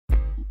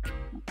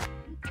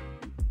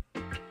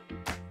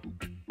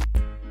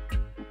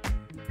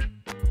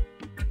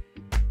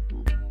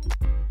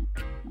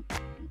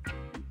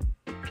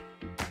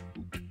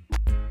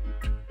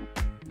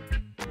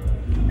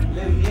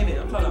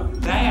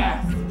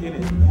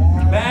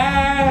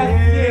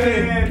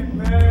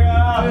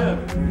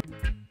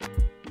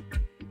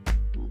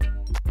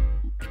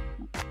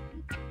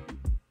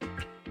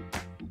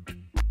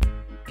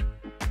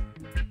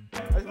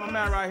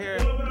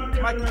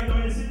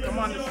come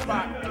on the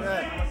spot.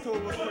 Yeah. Two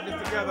was put this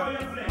together.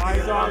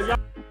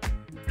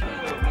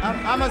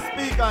 I'm gonna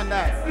speak on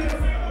that.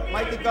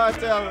 Mikey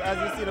Cartel, as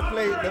you see, the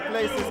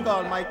place is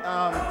called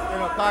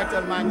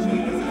Cartel Mansion.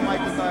 This is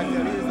Mikey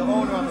Cartel. He is the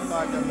owner of the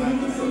Cartel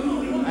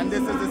Mansion, and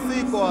this is the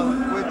sequel,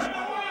 which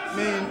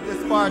means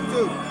it's part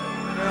 2.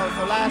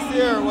 So last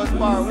year was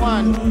part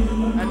 1,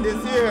 and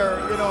this year,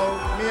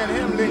 me and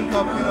him linked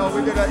up.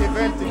 We did an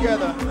event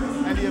together,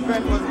 and the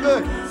event was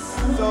good.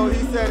 So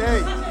he said,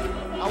 hey,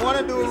 I want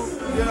to do,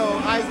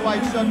 Eyes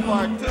Wide Shut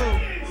part 2.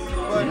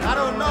 But I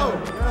don't know,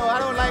 I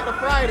don't like the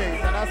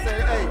Fridays. And I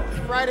said, hey,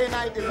 Friday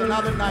night is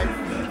another night,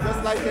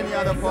 just like any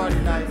other party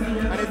night.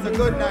 And it's a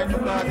good night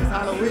because it's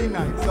Halloween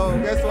night. So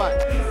guess what?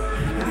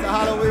 It's a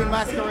Halloween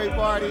masquerade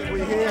party.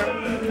 We're here.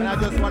 And I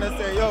just want to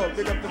say, yo,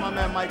 big up to my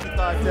man Mikey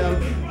Cartel.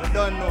 We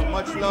don't know.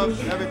 Much love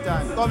every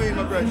time. Come in,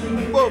 my brother.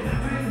 Boom.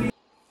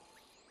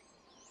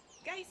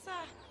 Guys,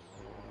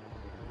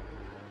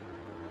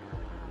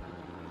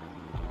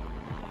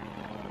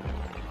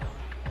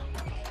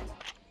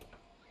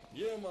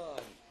 yeah,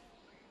 man.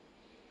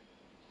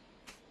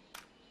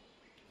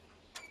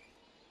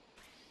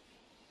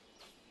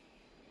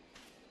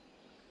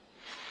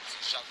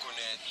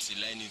 C'est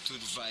là, il y a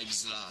toutes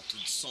vibes là, tout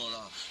son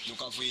là. Nous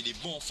avons envoyé des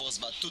bons forces,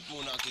 bah, tout le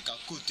monde qui est à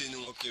côté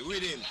nous. Ok,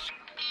 with him.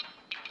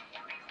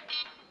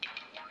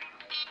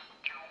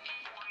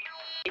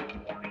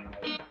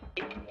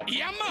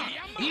 Yeah,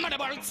 man.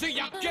 Mother see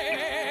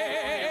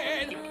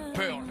again.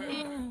 Pearl.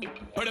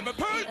 Pearl.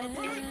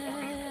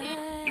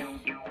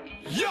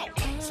 Yo,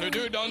 c'est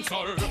du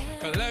danseur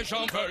que les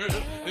gens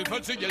veulent. Les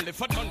petits et les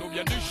fatans nous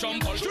viennent du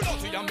champagne. Je l'en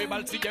dis à mes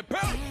balles, c'est peur.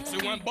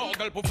 C'est un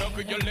bordel pour faire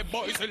crier les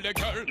boys et les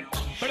girls.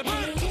 J'ai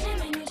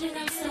jamais du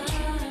danseur.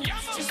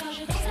 Ce soir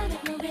je danse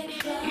avec mon baby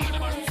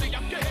boy.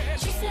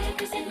 Tu sais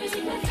que cette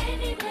musique me fait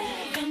vibrer.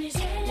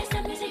 Amusez, laisse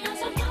la musique dans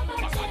son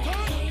emporter.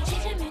 J'ai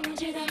jamais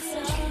du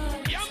danseur.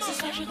 Ce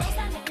soir je danse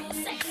avec mon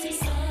sexy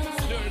son.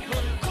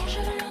 Quand je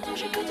l'entends,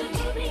 je peux tout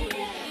oublier.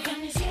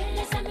 Amusez,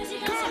 laisse la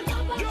musique dans son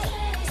emporter.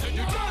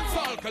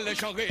 Que les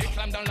gens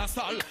réclament dans la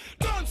salle.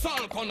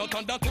 Dancehall qu'on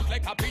entend dans toutes les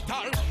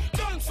capitales.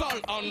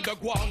 Dancehall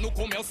underground ou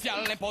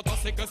commercial. L'important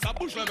c'est que ça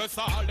bouge le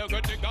salaire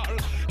est égal.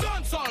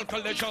 Dancehall que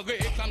les gens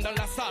réclament dans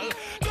la salle.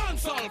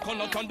 Dancehall qu'on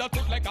entend dans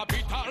toutes les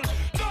capitales.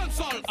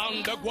 Dancehall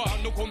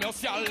underground ou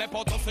commercial.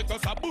 L'important c'est que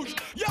ça bouge.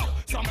 Yo,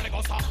 ça me les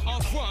comme ça. En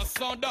France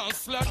on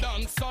danse, le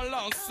dancehall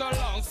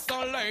lance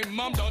les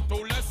membres dans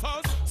tous les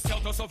sens.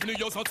 Certains sont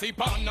venus aux sorties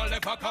pendant les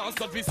vacances.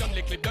 D'autres visionnent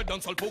les clips de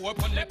dancehall pour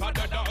reprendre les pas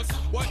de danse.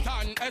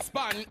 Bretagne,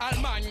 Espagne,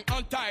 Allemagne,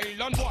 en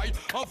Thaïlande, boy,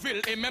 en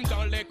ville et même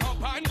dans les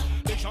campagnes.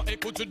 Les gens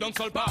écoutent du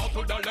dancehall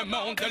partout dans le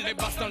monde. Les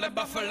basses dans les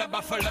baffles, les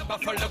boîtes.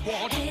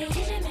 Hey,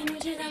 j'ai même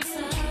du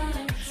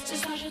dancehall. Ce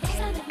soir je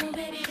danse avec mon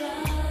baby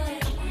boy.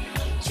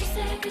 Tu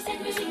sais que cette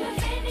musique me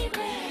fait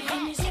vibrer.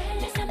 Amusez,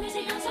 laisse la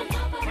musique dans son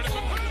emporter.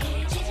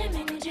 J'ai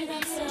même du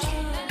dancehall.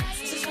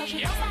 Ce soir je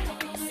danse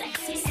avec mon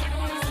sexy son.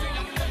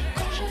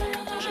 Quand je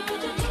l'entends, je peux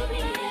tout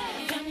oublier.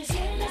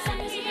 Amusez, laisse la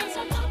musique dans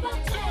son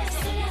emporter.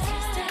 C'est les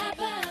sisters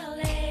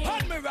parler.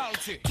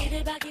 Qui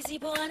débarque ici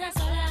pour un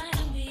dancehall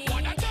R&B.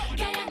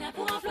 Guyana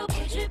pour un flow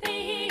pour du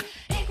pays.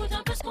 Écoute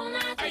un peu ce qu'on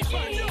a dit.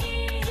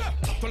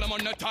 Tout le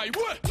monde est taille,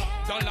 ouais,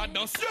 dans la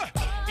danse, yeah.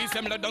 Ils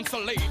aiment le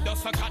dancehall, dans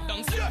sa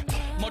cadence, yeah.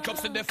 Mon job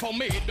c'est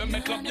déformé, de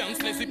mettre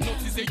l'ambiance, les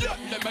hypnotiser, yeah.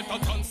 Les mettre en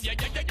danse, yeah.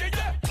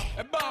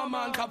 Et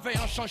barman, qu'avait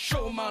un chant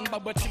showman,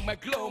 babouetti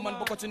McLowman,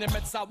 pour continuer à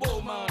mettre sa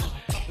woman.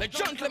 Les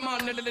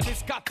gentlemen et les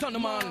ladies carton,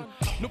 man.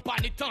 Nous pas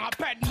ni temps à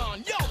perdre,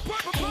 man. Yo,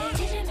 hey,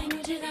 j'ai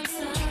même du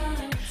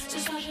dancehall. Ce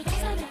soir je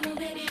danse avec mon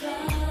baby boy.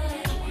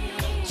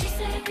 Tu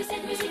sais que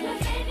cette musique me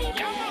fait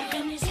vibrer.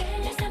 Amusez,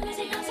 laisse la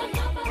musique dans son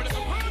emporter.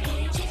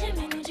 J'ai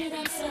même du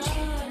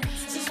dancehall.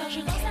 Ce soir je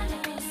danse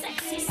avec mon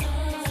sexy son.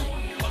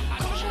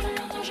 Quand je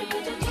l'entends, je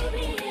peux tout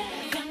oublier.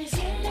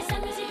 Amusez, laisse la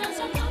musique dans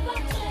son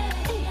emporter.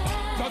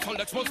 Dancehall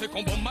l'exposé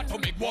comme bombe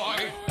atomique, boy.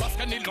 Parce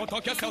qu'il y a longtemps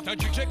qu'il y a certains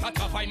DJ qui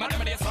travaillent.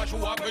 Madame et ça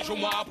joue après jour,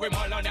 mois après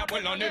mois, l'année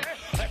après l'année.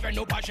 Et puis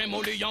nous pas j'ai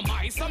molly en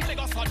maïs, ça me les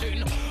gars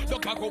sardines.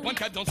 Donc à comprendre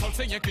que dancehall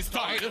c'est rien qui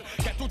style.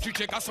 Que tout DJ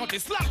qui a senti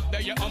slap,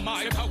 d'ailleurs en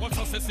maille. Pas what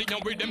ça c'est signé en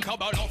rhythm,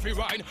 cabal on free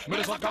ride. Mais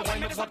les autres wine,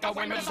 mais les autres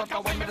wine, mais les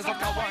autres wine, mais les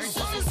autres wine.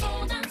 Sur ce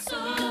son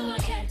dancehall,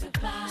 quelque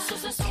part. Sur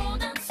ce son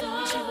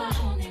dancehall, je vois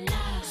on est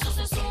là. Sur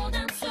ce son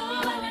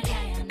dancehall, voilà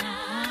Guyana.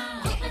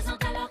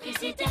 Représente alors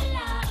qu'ici t'es là.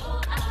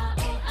 Oh ah,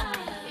 oh ah.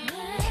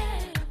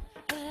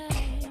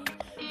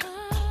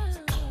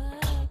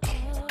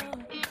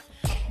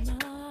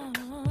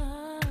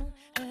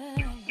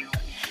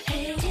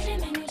 Hey, DJ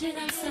mets-nous du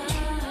dancehall.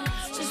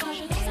 Ce soir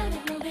je danse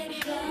avec mon baby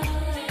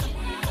boy.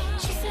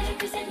 Je sais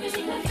que cette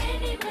musique me fait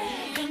vibrer.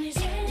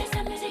 Amusez, laisse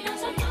la musique dans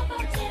son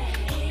emporter.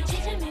 Hey, DJ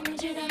mets-nous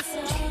du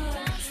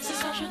dancehall. Ce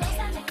soir je danse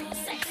avec mon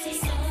sexy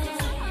son.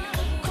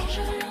 Quand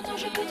je l'entends,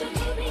 je peux tout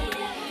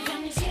oublier.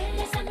 Amusez,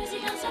 laisse la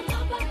musique dans son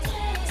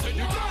emporter. C'est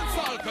du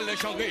dancehall que les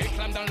gens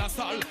réclament dans la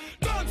salle.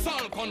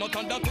 Dancehall qu'on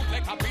entend dans toutes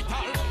les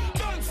capitales.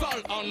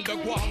 Dancehall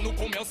underground ou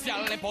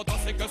commercial, l'important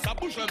c'est que ça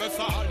bouge, le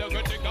ça, le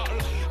égal.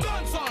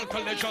 Dancehall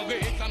que les gens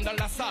réclament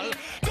dans la salle.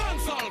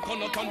 Dancehall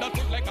qu'on entend dans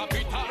toutes les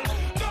capitales.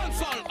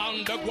 Dancehall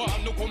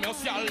underground ou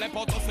commercial,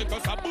 l'important c'est que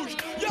ça bouge.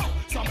 Yo,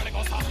 ça me les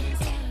comme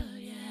ça.